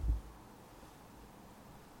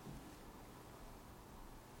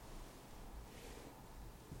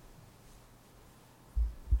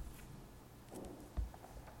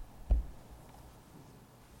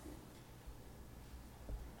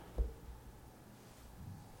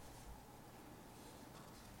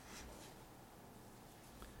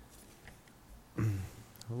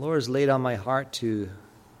Lord has laid on my heart to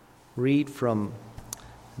read from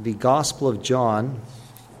the Gospel of John,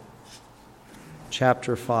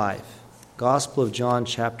 chapter 5. Gospel of John,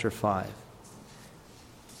 chapter 5.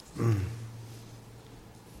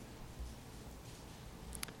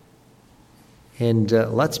 And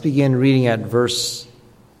let's begin reading at verse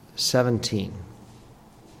 17.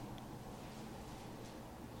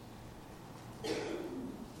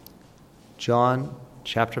 John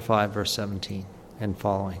chapter 5, verse 17 and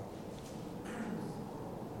following.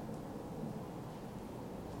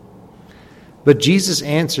 But Jesus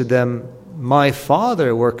answered them, My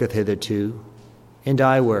Father worketh hitherto, and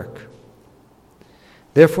I work.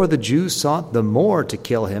 Therefore the Jews sought the more to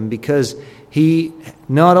kill him, because he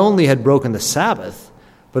not only had broken the Sabbath,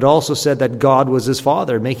 but also said that God was his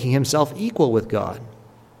Father, making himself equal with God.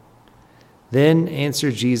 Then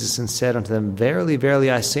answered Jesus and said unto them, Verily,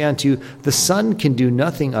 verily, I say unto you, the Son can do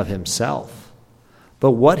nothing of himself,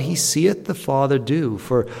 but what he seeth the Father do.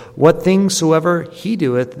 For what things soever he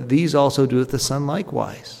doeth, these also doeth the Son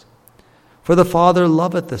likewise. For the Father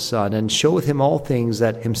loveth the Son, and showeth him all things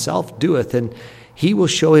that himself doeth, and he will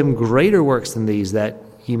show him greater works than these, that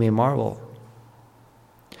ye may marvel.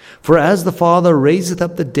 For as the Father raiseth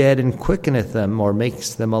up the dead, and quickeneth them, or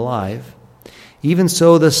makes them alive, even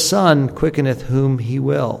so the Son quickeneth whom he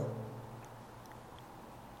will.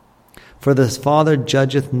 For the Father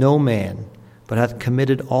judgeth no man, but hath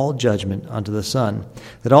committed all judgment unto the Son,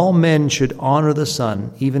 that all men should honor the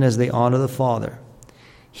Son, even as they honor the Father.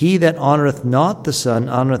 He that honoreth not the Son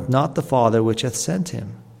honoreth not the Father which hath sent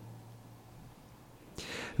him.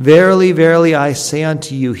 Verily, verily, I say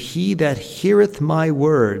unto you, he that heareth my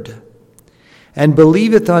word, and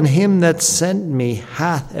believeth on him that sent me,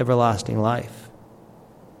 hath everlasting life,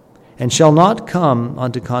 and shall not come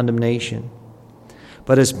unto condemnation,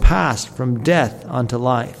 but is passed from death unto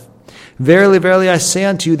life. Verily, verily, I say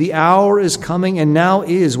unto you, the hour is coming, and now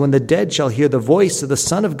is, when the dead shall hear the voice of the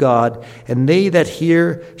Son of God, and they that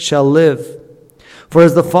hear shall live. For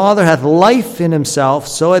as the Father hath life in himself,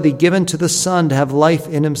 so hath he given to the Son to have life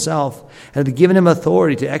in himself, and hath given him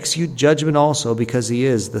authority to execute judgment also, because he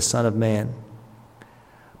is the Son of Man.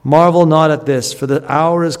 Marvel not at this, for the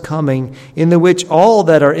hour is coming, in the which all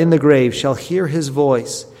that are in the grave shall hear his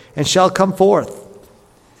voice, and shall come forth.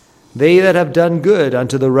 They that have done good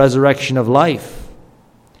unto the resurrection of life,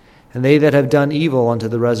 and they that have done evil unto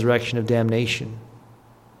the resurrection of damnation.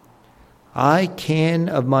 I can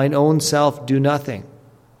of mine own self do nothing.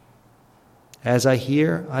 As I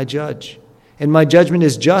hear, I judge. And my judgment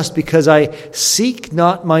is just, because I seek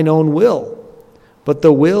not mine own will, but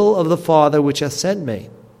the will of the Father which hath sent me.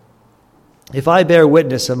 If I bear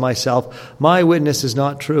witness of myself, my witness is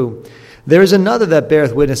not true. There is another that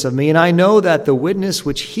beareth witness of me, and I know that the witness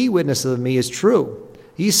which he witnesseth of me is true.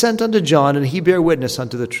 He sent unto John, and he bare witness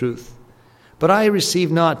unto the truth. But I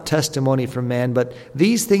receive not testimony from man, but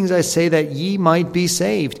these things I say, that ye might be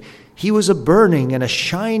saved. He was a burning and a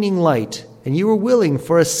shining light, and ye were willing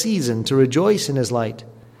for a season to rejoice in his light.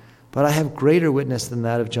 But I have greater witness than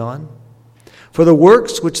that of John. For the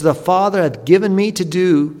works which the Father hath given me to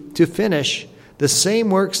do, to finish, the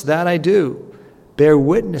same works that I do, bear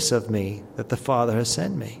witness of me that the Father has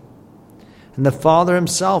sent me. And the Father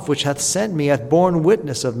himself, which hath sent me, hath borne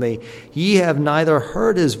witness of me. Ye have neither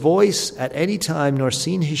heard his voice at any time, nor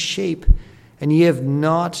seen his shape, and ye have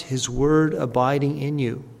not his word abiding in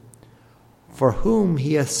you. For whom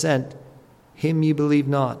he hath sent, him ye believe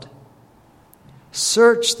not.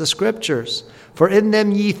 Search the Scriptures, for in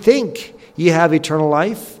them ye think ye have eternal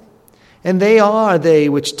life, and they are they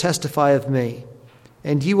which testify of me.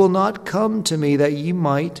 And ye will not come to me that ye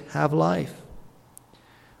might have life.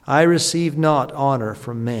 I receive not honor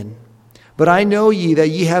from men, but I know ye that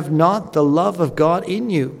ye have not the love of God in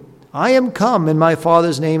you. I am come in my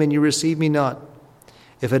Father's name, and ye receive me not.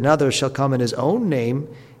 If another shall come in his own name,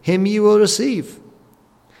 him ye will receive.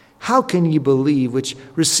 How can ye believe which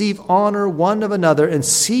receive honor one of another, and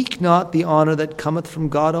seek not the honor that cometh from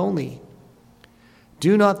God only?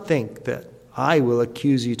 Do not think that I will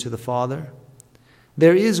accuse you to the Father.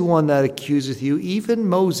 There is one that accuseth you, even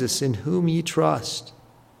Moses, in whom ye trust.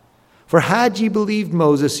 For had ye believed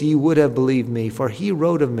Moses, ye would have believed me, for he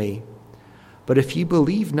wrote of me. But if ye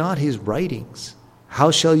believe not his writings, how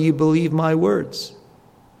shall ye believe my words?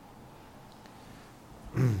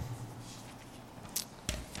 The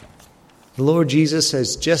Lord Jesus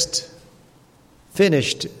has just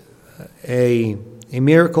finished a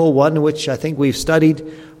miracle, one which I think we've studied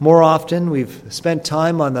more often. We've spent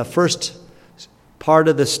time on the first part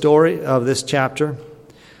of the story of this chapter,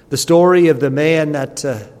 the story of the man that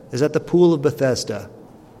is at the pool of Bethesda,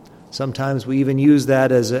 Sometimes we even use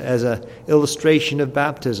that as a illustration of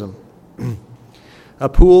baptism. A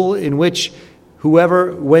pool in which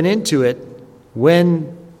whoever went into it,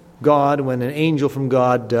 when an angel from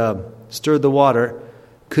God stirred the water,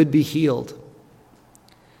 could be healed.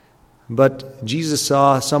 But Jesus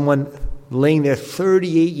saw someone laying there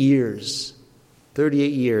 38 years,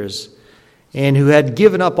 and who had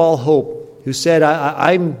given up all hope, who said,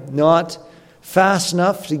 I'm not fast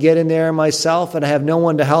enough to get in there myself, and I have no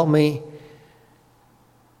one to help me.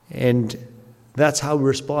 And that's how we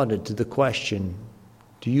responded to the question,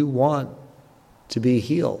 do you want to be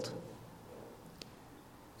healed?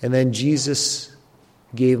 And then Jesus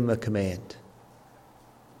gave him a command.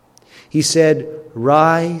 He said,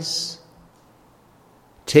 rise,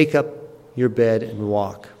 take up your bed and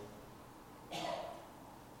walk.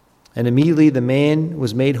 And immediately the man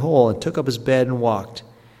was made whole and took up his bed and walked.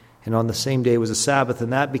 And on the same day was a Sabbath,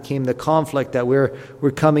 and that became the conflict that we're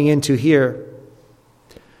coming into here.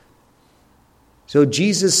 So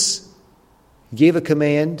Jesus gave a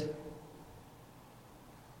command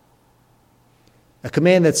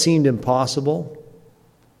that seemed impossible.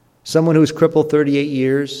 Someone who was crippled 38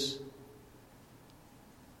 years.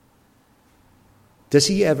 Does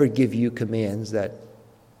he ever give you commands that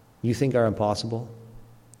you think are impossible?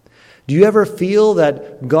 Do you ever feel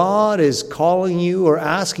that God is calling you or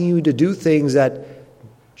asking you to do things that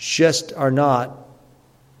just are not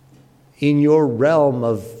in your realm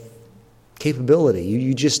of capability?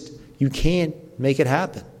 You can't make it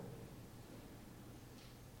happen.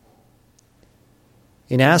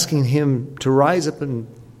 In asking him to rise up and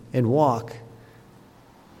walk,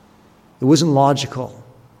 it wasn't logical.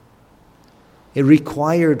 It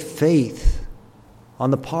required faith on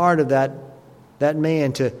the part of that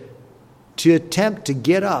man to attempt to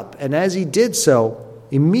get up. And as he did so,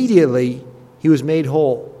 immediately he was made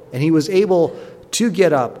whole. And he was able to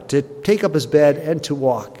get up, to take up his bed, and to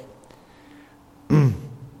walk. And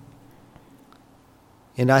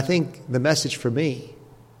I think the message for me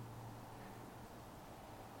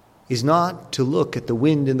is not to look at the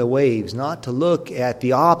wind and the waves, not to look at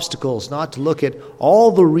the obstacles, not to look at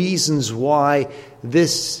all the reasons why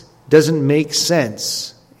this doesn't make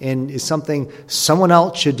sense and is something someone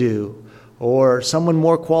else should do, or someone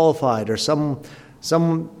more qualified, or something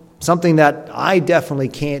that I definitely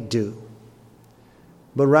can't do.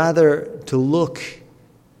 But rather to look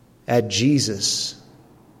at Jesus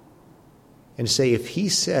and say, if he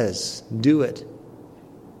says, do it,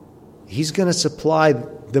 he's going to supply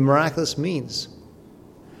the miraculous means.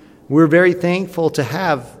 We're very thankful to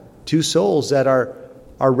have two souls that are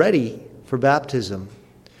ready for baptism,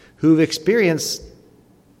 who've experienced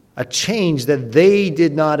a change that they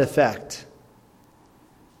did not affect.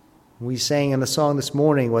 We sang in the song this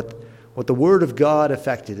morning what the Word of God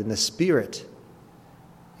affected in the Spirit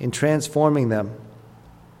in transforming them.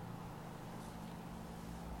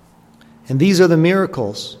 And these are the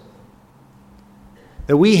miracles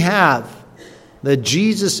that we have, that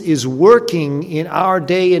Jesus is working in our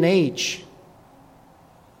day and age.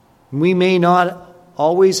 We may not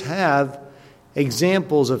always have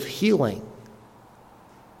examples of healing,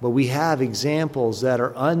 but we have examples that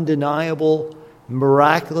are undeniable,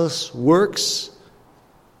 miraculous works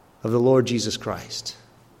of the Lord Jesus Christ.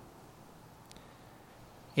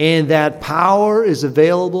 And that power is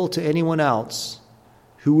available to anyone else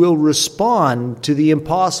who will respond to the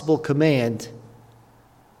impossible command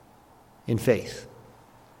in faith.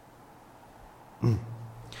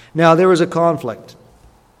 Now, there was a conflict.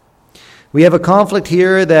 We have a conflict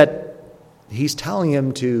here that he's telling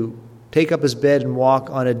him to take up his bed and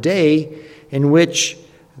walk on a day in which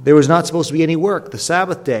there was not supposed to be any work, the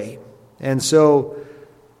Sabbath day. And so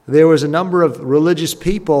there was a number of religious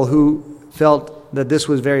people who felt that this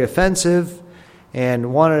was very offensive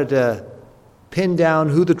and wanted to pin down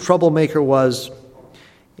who the troublemaker was.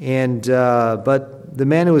 And but the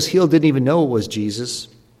man who was healed didn't even know it was Jesus.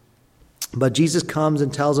 But Jesus comes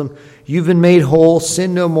and tells him, you've been made whole,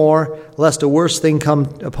 sin no more, lest a worse thing come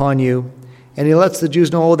upon you. And he lets the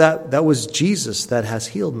Jews know, that was Jesus that has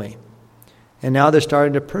healed me. And now they're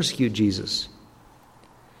starting to persecute Jesus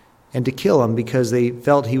and to kill him because they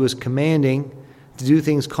felt he was commanding to do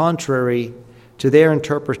things contrary to their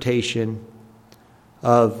interpretation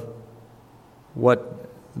of what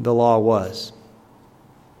the law was.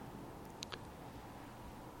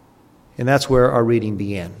 And that's where our reading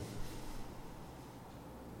began.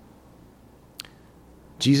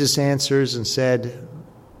 Jesus answers and said,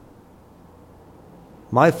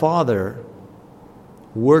 my Father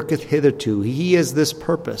worketh hitherto. He has this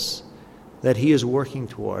purpose that he is working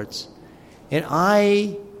towards. And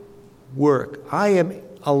I work. I am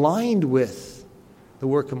aligned with the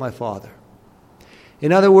work of my Father.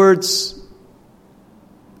 In other words,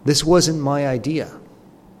 this wasn't my idea.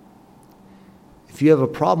 If you have a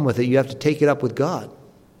problem with it, you have to take it up with God.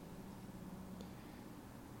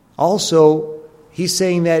 Also, he's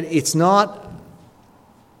saying that it's not,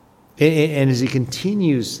 and as he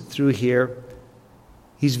continues through here,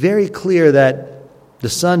 he's very clear that the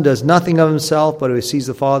Son does nothing of himself, but he sees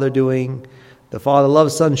the Father doing. The Father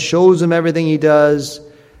loves the Son, shows him everything he does.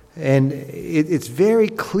 And it's very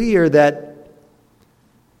clear that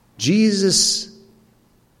Jesus,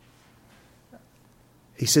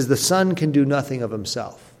 he says the Son can do nothing of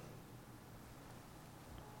himself.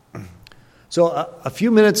 So a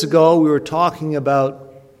few minutes ago, we were talking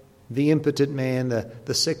about the impotent man,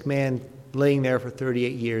 the sick man laying there for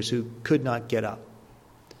 38 years who could not get up.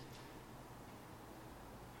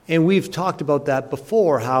 And we've talked about that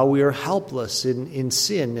before, how we are helpless in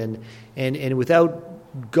sin, and without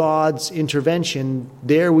God's intervention,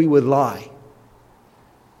 there we would lie.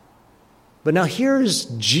 But now here's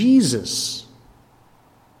Jesus.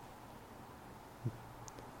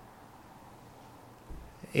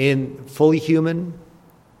 In fully human,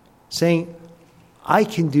 saying, I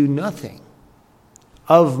can do nothing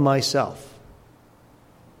of myself.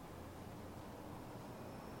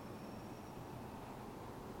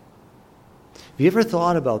 Have you ever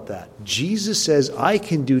thought about that? Jesus says, I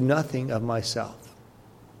can do nothing of myself.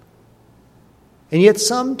 And yet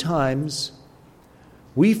sometimes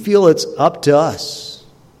we feel it's up to us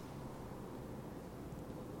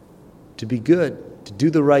to be good, to do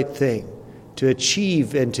the right thing, to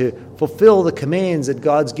achieve and to fulfill the commands that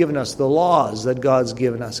God's given us, the laws that God's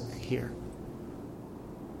given us here.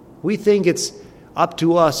 We think it's up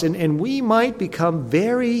to us, and we might become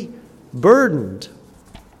very burdened.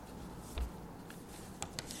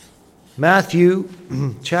 Matthew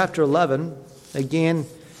chapter 11, again,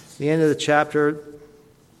 the end of the chapter,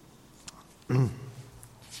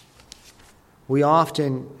 we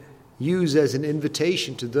often use as an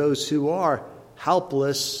invitation to those who are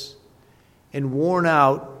helpless and worn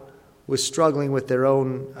out with struggling with their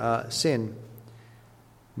own sin.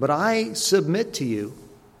 But I submit to you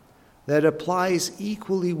that it applies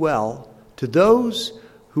equally well to those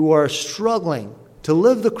who are struggling to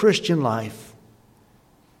live the Christian life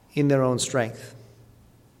in their own strength.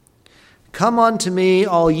 Come unto me,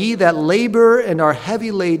 all ye that labor and are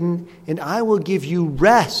heavy laden, and I will give you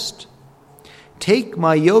rest. Take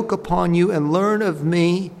my yoke upon you and learn of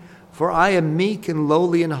me, for I am meek and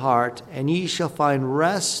lowly in heart, and ye shall find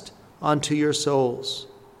rest unto your souls.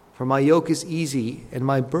 For my yoke is easy and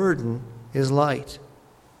my burden is light.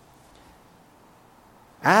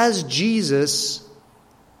 As Jesus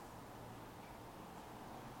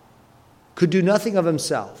could do nothing of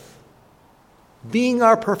himself, being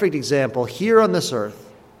our perfect example here on this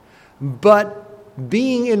earth, but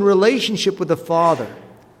being in relationship with the Father,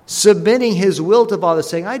 submitting his will to the Father,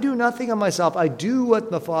 saying, I do nothing of myself, I do what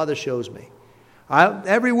the Father shows me.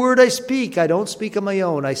 Every word I speak, I don't speak on my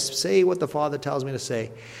own, I say what the Father tells me to say.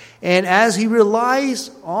 And as he relies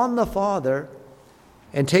on the Father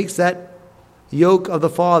and takes that yoke of the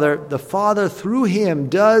Father through him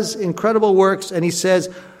does incredible works, and he says,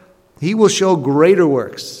 he will show greater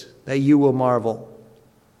works that you will marvel.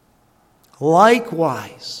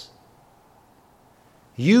 Likewise,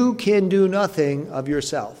 you can do nothing of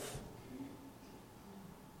yourself.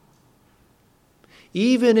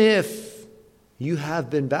 Even if you have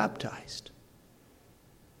been baptized,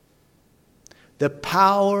 the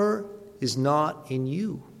power is not in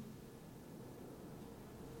you.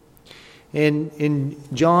 In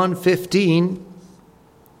John 15,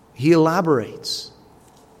 he elaborates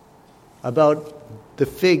about the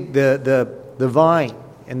vine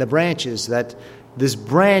and the branches, that this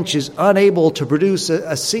branch is unable to produce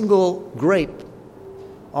a single grape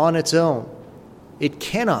on its own. It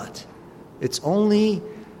cannot. It's only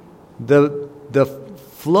the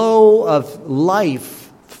flow of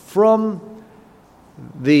life from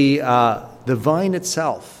the vine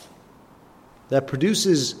itself that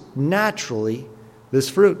produces naturally this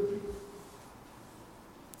fruit.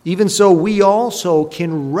 Even so, we also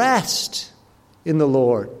can rest in the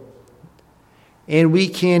Lord. And we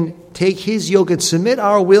can take his yoke and submit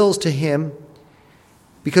our wills to him,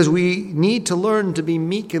 because we need to learn to be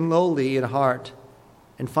meek and lowly in heart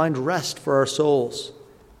and find rest for our souls.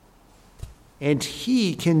 And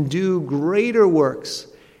he can do greater works.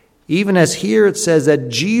 Even as here it says that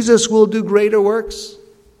Jesus will do greater works.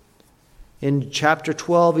 In chapter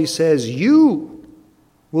 12 he says, you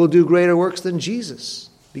will do greater works than Jesus,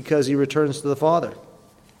 because he returns to the Father.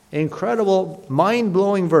 Incredible,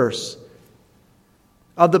 mind-blowing verse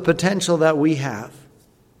of the potential that we have.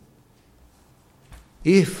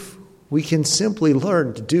 if we can simply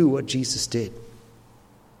learn to do what Jesus did.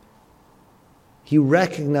 He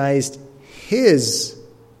recognized his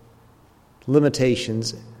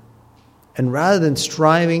limitations, and rather than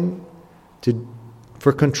striving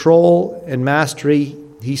for control and mastery,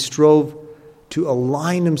 he strove to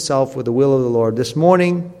align himself with the will of the Lord. This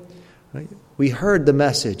morning, we heard the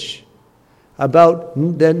message about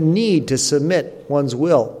the need to submit one's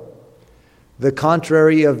will, the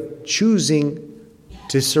contrary of choosing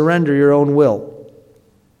to surrender your own will.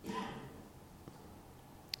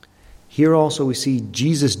 Here also we see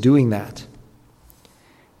Jesus doing that.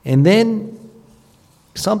 And then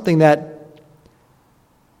something that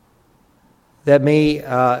may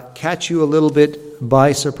catch you a little bit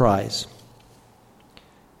by surprise.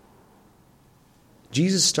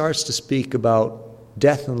 Jesus starts to speak about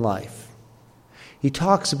death and life. He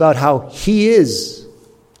talks about how he is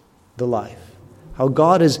the life, how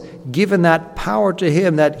God has given that power to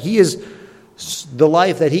him, that he is the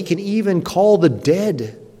life, that he can even call the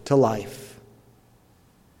dead to life.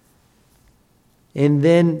 And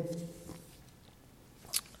then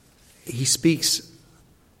he speaks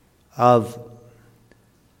of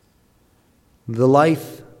the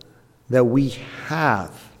life that we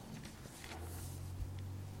have.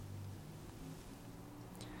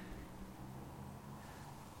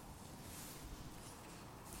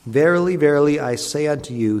 Verily, verily, I say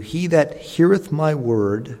unto you, he that heareth my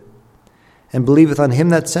word and believeth on him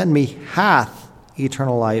that sent me hath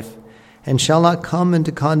eternal life, and shall not come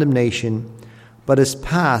into condemnation, but is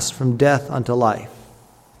passed from death unto life.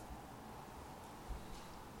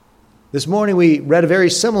 This morning we read a very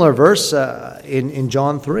similar verse in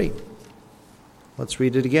John 3. Let's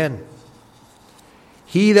read it again.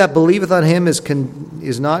 He that believeth on him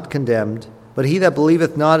is not condemned, but he that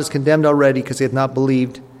believeth not is condemned already, because he hath not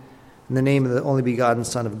believed in the name of the only begotten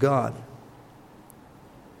Son of God.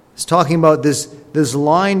 It's talking about this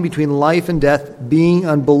line between life and death being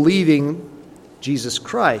unbelieving Jesus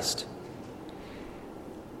Christ.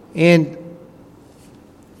 And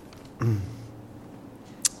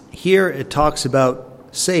here it talks about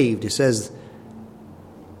saved. It says,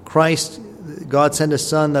 God sent his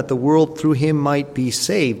Son that the world through him might be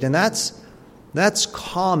saved. And that's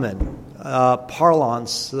common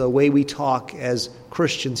parlance, the way we talk as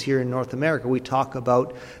Christians here in North America. We talk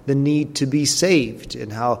about the need to be saved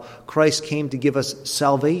and how Christ came to give us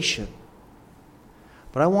salvation.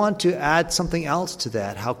 But I want to add something else to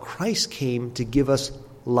that, how Christ came to give us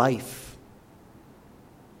life.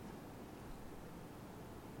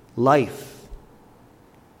 Life.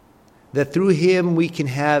 That through him we can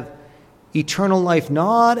have eternal life,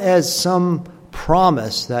 not as some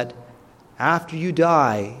promise that after you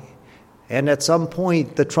die, and at some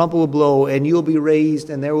point the trumpet will blow and you'll be raised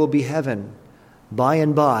and there will be heaven by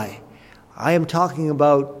and by. I am talking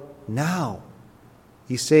about now.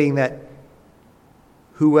 He's saying that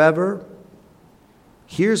whoever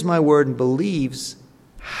hears my word and believes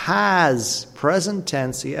has, present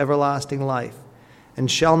tense, the everlasting life, and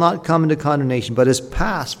shall not come into condemnation, but is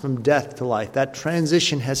passed from death to life. That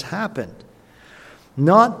transition has happened.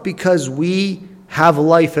 Not because we have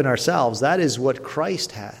life in ourselves. That is what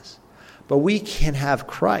Christ has. But we can have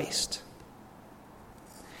Christ.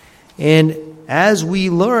 And as we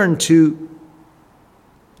learn to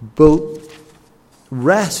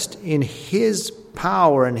rest in his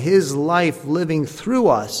power and his life living through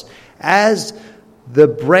us, as the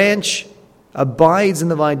branch abides in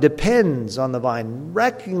the vine, depends on the vine,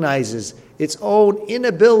 recognizes its own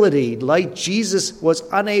inability, like Jesus was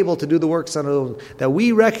unable to do the works on his own, that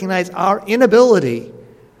we recognize our inability.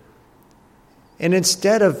 And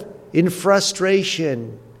instead of in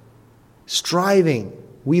frustration, striving,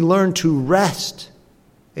 we learn to rest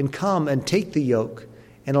and come and take the yoke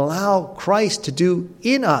and allow Christ to do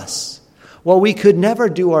in us what we could never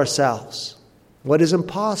do ourselves, what is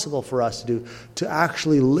impossible for us to do, to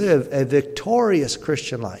actually live a victorious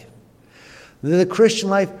Christian life. The Christian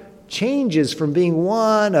life changes from being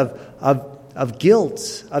one of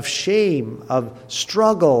guilt, of shame, of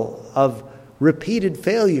struggle, of repeated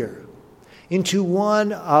failure, into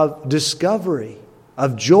one of discovery,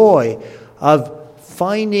 of joy, of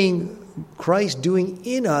finding Christ doing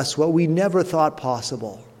in us what we never thought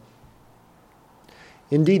possible.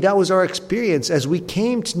 Indeed, that was our experience as we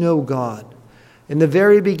came to know God. In the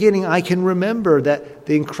very beginning, I can remember that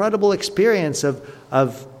the incredible experience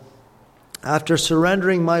of after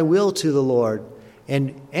surrendering my will to the Lord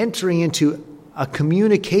and entering into a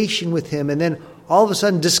communication with him, and then all of a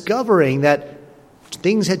sudden discovering that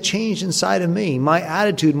things had changed inside of me. My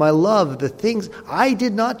attitude, my love, the things, I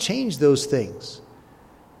did not change those things.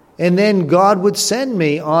 And then God would send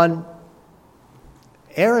me on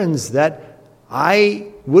errands that I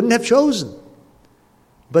wouldn't have chosen,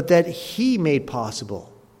 but that He made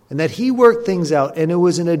possible, and that He worked things out, and it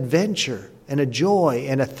was an adventure and a joy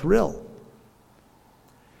and a thrill.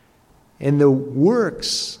 And the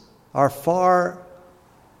works are far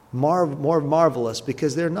more marvelous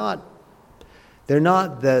because they're not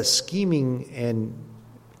the scheming and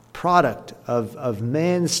product of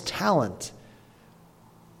man's talent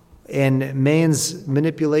and man's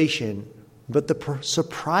manipulation, but the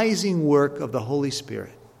surprising work of the Holy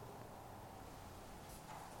Spirit.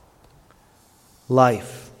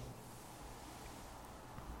 Life.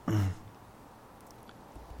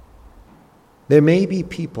 There may be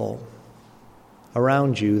people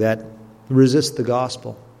around you that resist the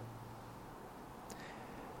gospel.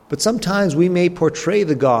 But sometimes we may portray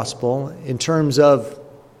the gospel in terms of,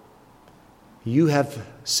 you have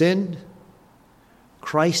sinned,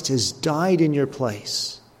 Christ has died in your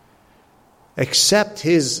place. Accept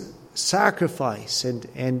His sacrifice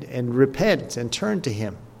and repent and turn to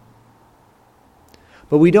Him.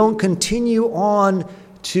 But we don't continue on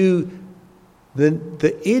to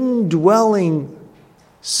the indwelling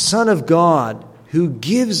Son of God who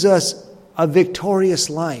gives us a victorious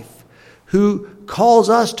life, who calls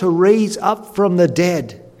us to raise up from the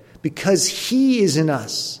dead because He is in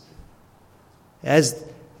us. As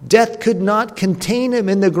death could not contain Him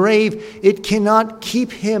in the grave, it cannot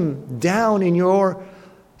keep Him down in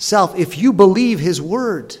yourself if you believe His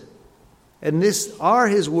word. And these are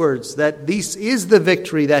His words, that this is the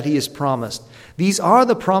victory that He has promised. These are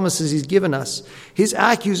the promises He's given us. His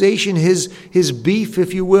accusation, his beef,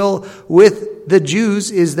 if you will, with the Jews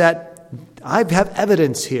is that I have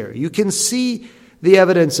evidence here. You can see the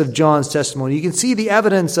evidence of John's testimony. You can see the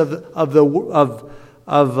evidence of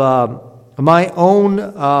my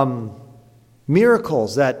own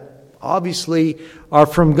miracles that obviously are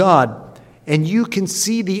from God. And you can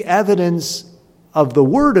see the evidence of the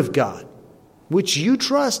Word of God, which you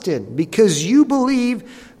trust in, because you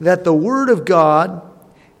believe that the Word of God,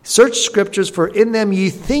 search Scriptures, for in them ye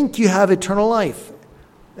think you have eternal life,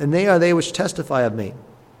 and they are they which testify of me.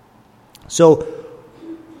 So,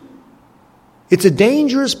 it's a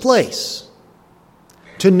dangerous place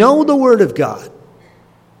to know the Word of God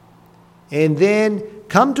and then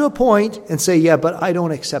come to a point and say, yeah, but I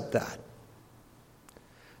don't accept that.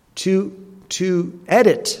 To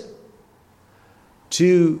edit,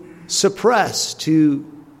 to suppress,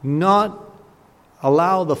 to not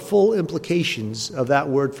allow the full implications of that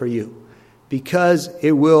word for you, because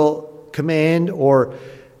it will command or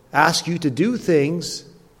ask you to do things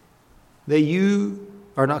that you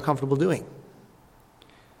are not comfortable doing.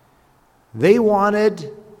 They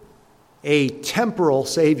wanted a temporal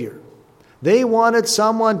Savior. They wanted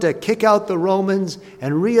someone to kick out the Romans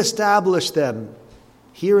and reestablish them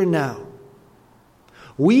here and now.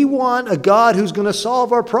 We want a God who's going to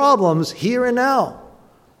solve our problems here and now.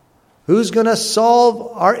 Who's going to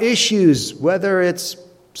solve our issues, whether it's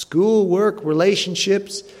school, work,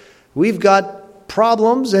 relationships. We've got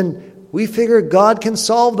problems and we figure God can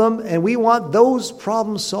solve them, and we want those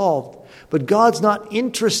problems solved. But God's not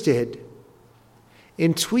interested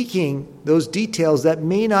in tweaking those details that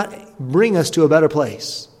may not bring us to a better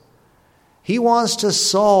place. He wants to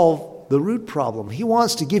solve the root problem. He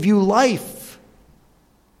wants to give you life,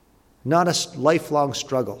 not a lifelong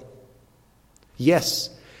struggle. Yes,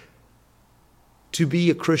 to be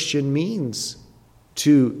a Christian means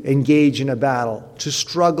to engage in a battle, to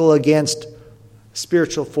struggle against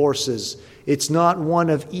spiritual forces. It's not one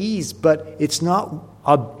of ease, but it's not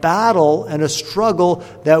a battle and a struggle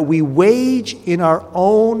that we wage in our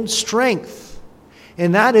own strength.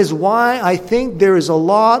 And that is why I think there is a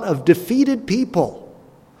lot of defeated people,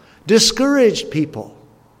 discouraged people,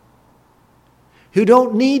 who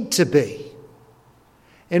don't need to be.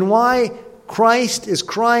 And why Christ is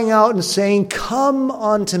crying out and saying, "Come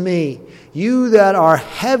unto me, you that are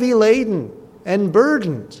heavy laden and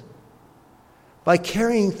burdened, by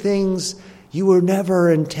carrying things you were never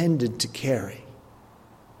intended to carry.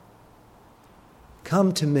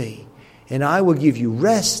 Come to me, and I will give you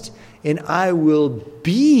rest, and I will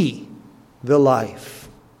be the life."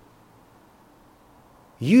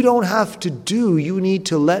 You don't have to do, you need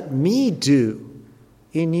to let me do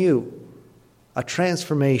in you a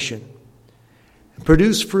transformation.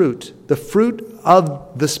 Produce fruit, the fruit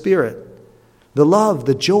of the Spirit, the love,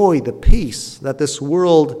 the joy, the peace that this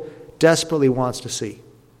world desperately wants to see.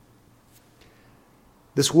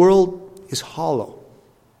 This world is hollow.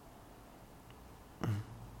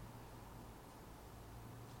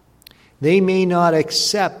 They may not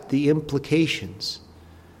accept the implications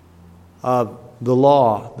of the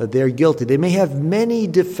law, that they're guilty. They may have many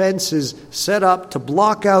defenses set up to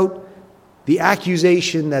block out the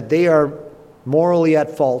accusation that they are morally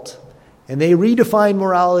at fault. And they redefine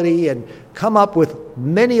morality and come up with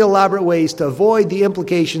many elaborate ways to avoid the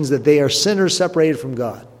implications that they are sinners separated from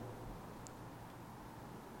God.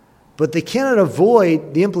 But they cannot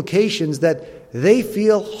avoid the implications that they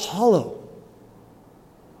feel hollow.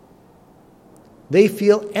 They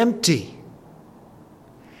feel empty.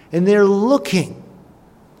 And they're looking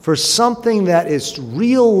for something that is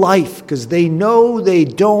real life because they know they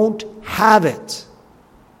don't have it.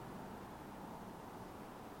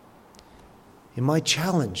 And my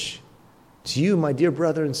challenge to you, my dear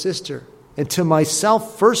brother and sister, and to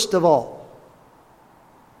myself first of all,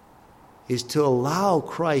 is to allow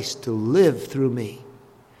Christ to live through me.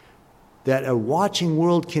 That a watching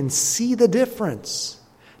world can see the difference.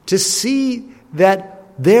 To see that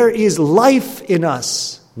there is life in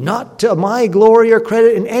us. Not to my glory or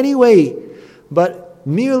credit in any way, but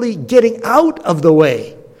merely getting out of the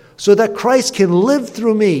way so that Christ can live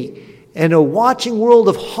through me and a watching world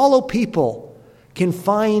of hollow people can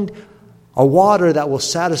find a water that will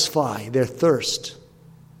satisfy their thirst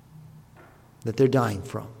that they're dying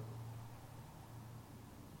from.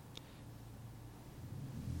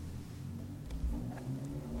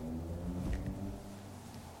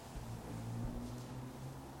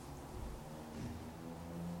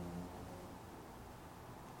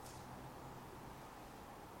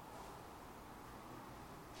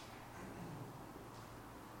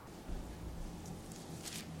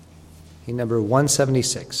 Number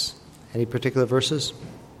 176. Any particular verses?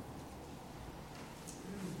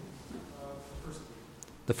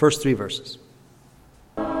 The first three verses.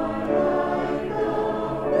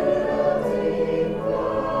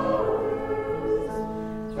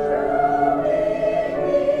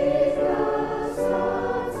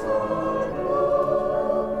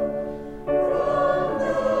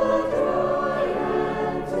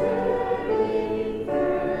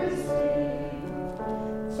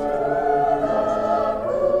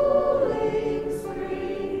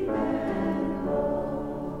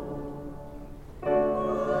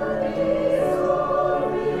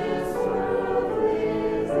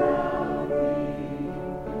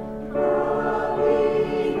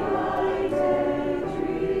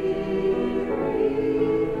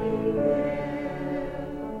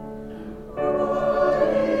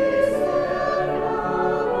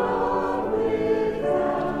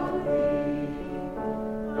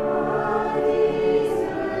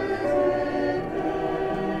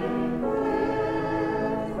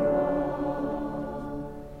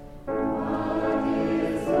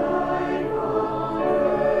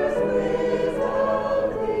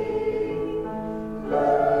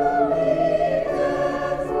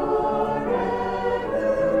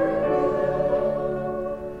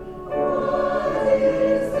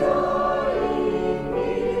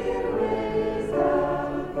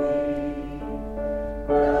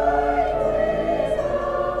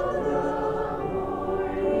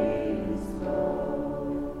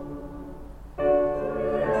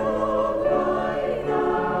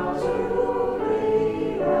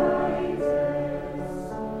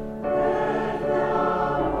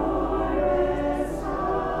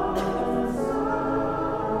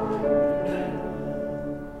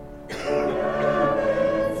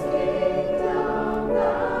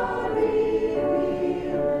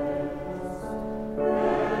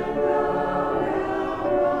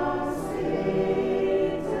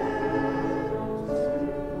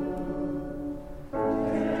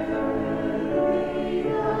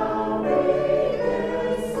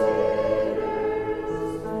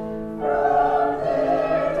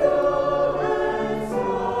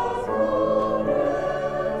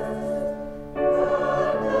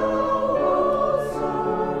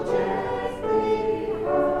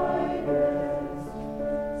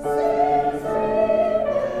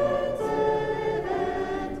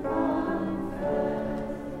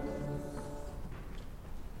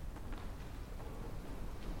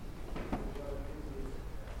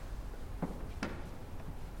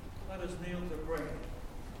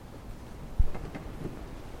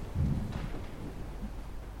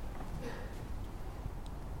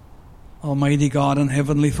 Almighty God and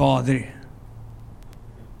Heavenly Father,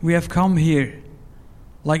 we have come here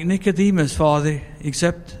like Nicodemus, Father,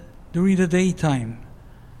 except during the daytime,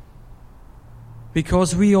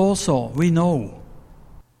 because we know,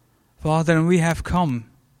 Father, and we have come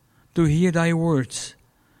to hear Thy words,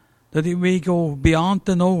 that it may go beyond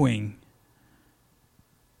the knowing,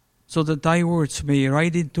 so that Thy words may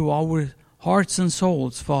ride into our hearts and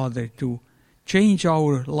souls, Father, to change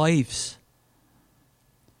our lives,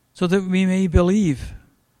 so that we may believe,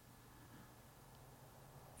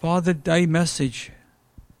 Father, thy message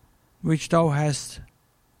which thou hast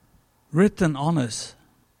written on us.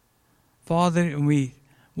 Father, we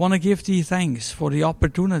want to give thee thanks for the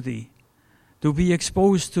opportunity to be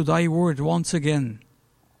exposed to thy word once again.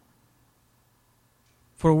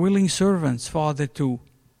 For willing servants, Father, to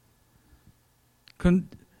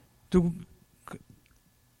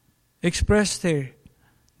express their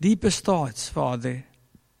deepest thoughts, Father.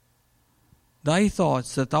 Thy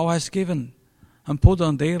thoughts that thou hast given and put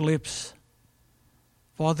on their lips.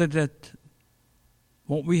 Father, that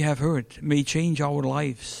what we have heard may change our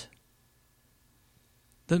lives.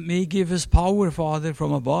 That may give us power, Father,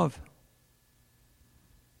 from above.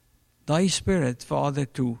 Thy Spirit, Father,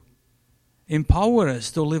 to empower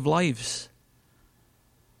us to live lives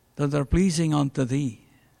that are pleasing unto thee.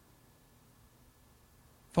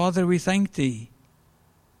 Father, we thank thee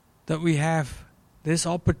that we have this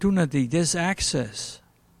opportunity, this access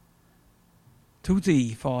to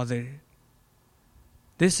thee, Father,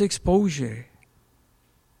 this exposure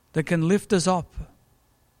that can lift us up,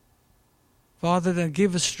 Father, that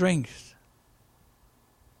give us strength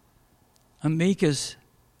and make us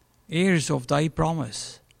heirs of thy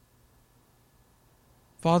promise.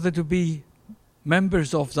 Father, to be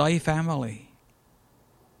members of thy family.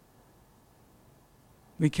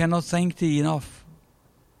 We cannot thank thee enough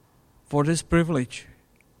for this privilege.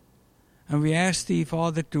 And we ask thee,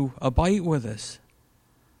 Father, to abide with us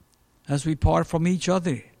as we part from each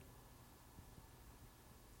other.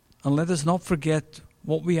 And let us not forget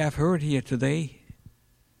what we have heard here today.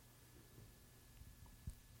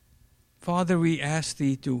 Father, we ask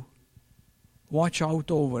thee to watch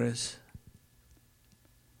out over us.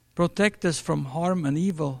 Protect us from harm and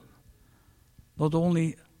evil, not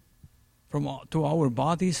only to our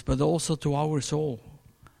bodies, but also to our soul.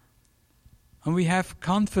 And we have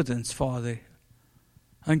confidence, Father,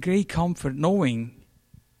 and great comfort knowing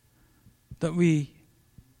that we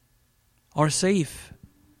are safe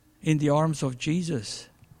in the arms of Jesus,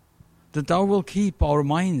 that thou will keep our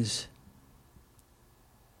minds,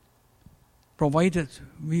 provided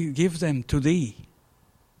we give them to thee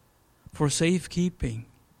for safekeeping.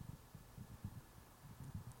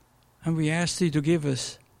 And we ask thee to give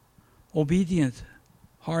us obedient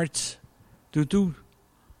hearts to do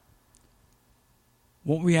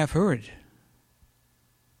what we have heard,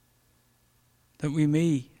 that we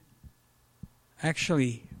may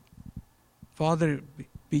actually, Father,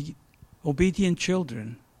 be obedient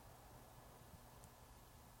children,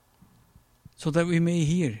 so that we may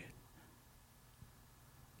hear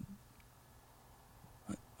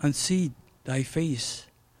and see thy face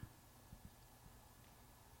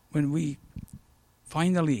when we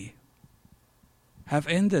finally have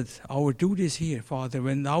ended our duties here, Father,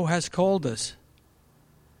 when thou hast called us.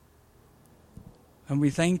 And we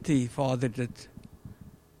thank thee, Father, that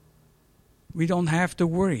we don't have to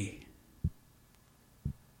worry,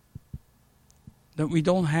 that we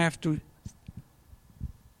don't have to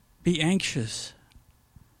be anxious,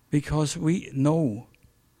 because we know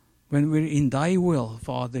when we're in thy will,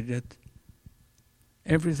 Father, that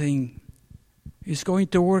everything is going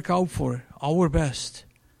to work out for our best.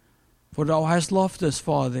 For thou hast loved us,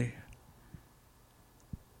 Father,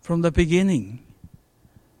 from the beginning,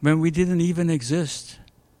 when we didn't even exist.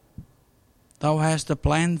 Thou hast a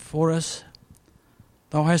plan for us.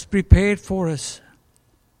 Thou hast prepared for us.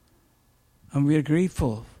 And we are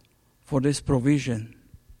grateful for this provision.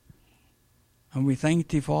 And we thank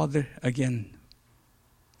thee, Father, again,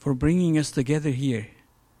 for bringing us together here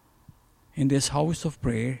in this house of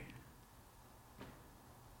prayer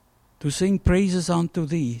to sing praises unto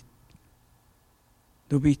thee,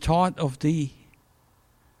 to be taught of thee.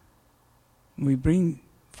 We bring,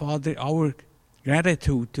 Father, our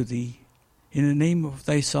gratitude to thee. In the name of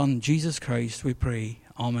thy Son, Jesus Christ, we pray.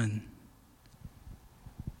 Amen.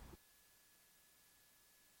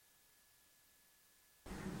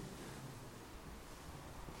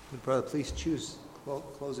 Brother, please choose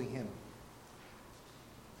closing hymn.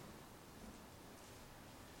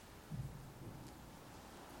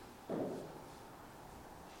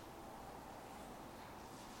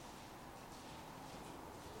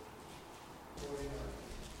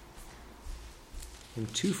 In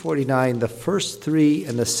 249, the first three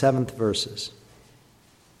and the seventh verses.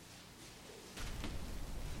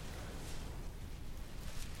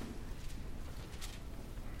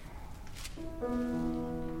 Amen.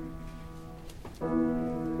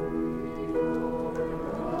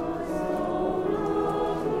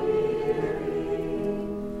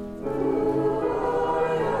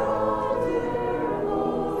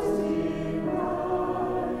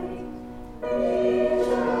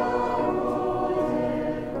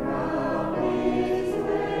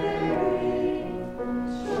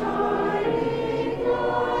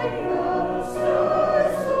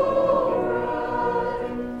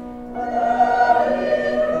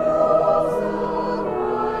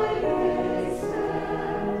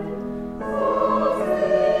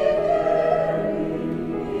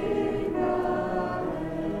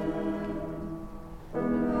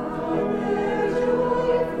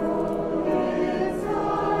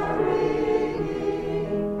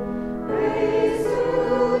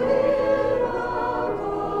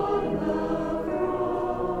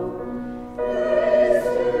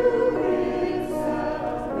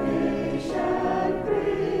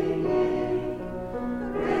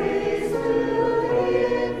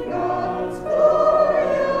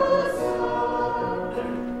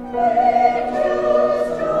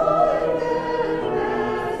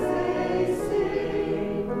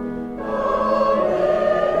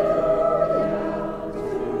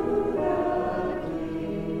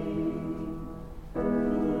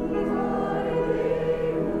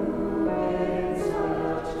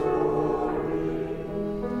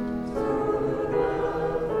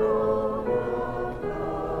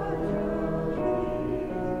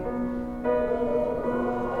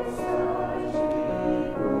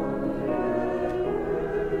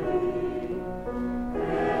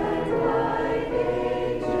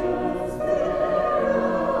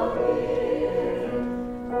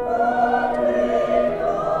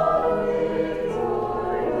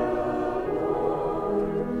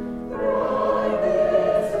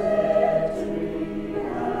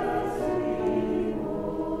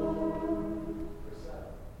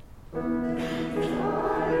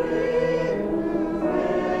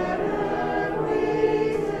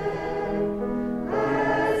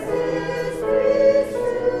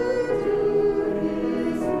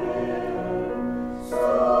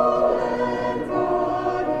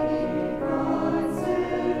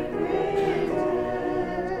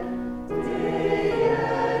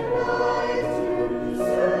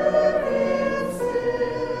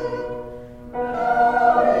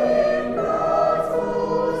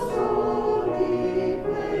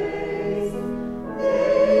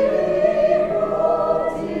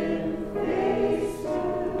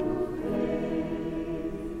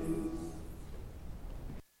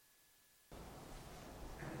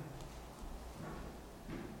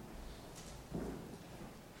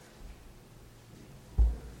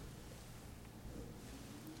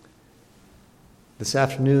 This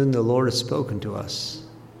afternoon, the Lord has spoken to us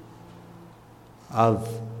of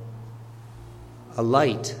a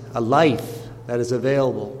light, a life that is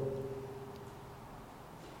available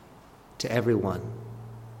to everyone.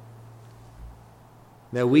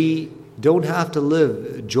 That we don't have to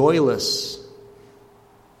live joyless,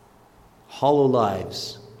 hollow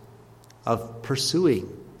lives of pursuing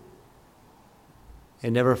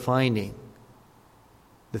and never finding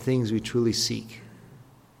the things we truly seek.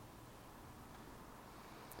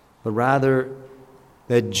 But rather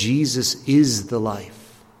that Jesus is the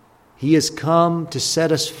life. He has come to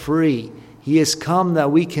set us free. He has come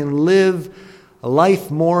that we can live a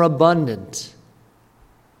life more abundant,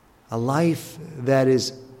 a life that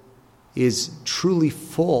is truly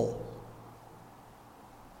full.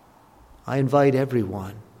 I invite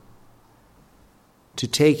everyone to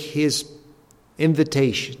take his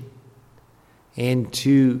invitation and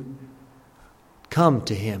to come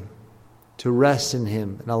to him, to rest in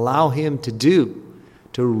him, and allow him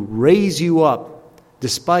to raise you up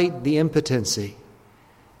despite the impotency,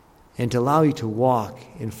 and to allow you to walk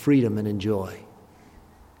in freedom and in joy.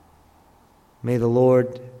 May the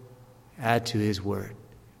Lord add to his word.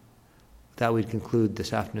 With that, we'd conclude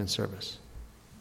this afternoon service.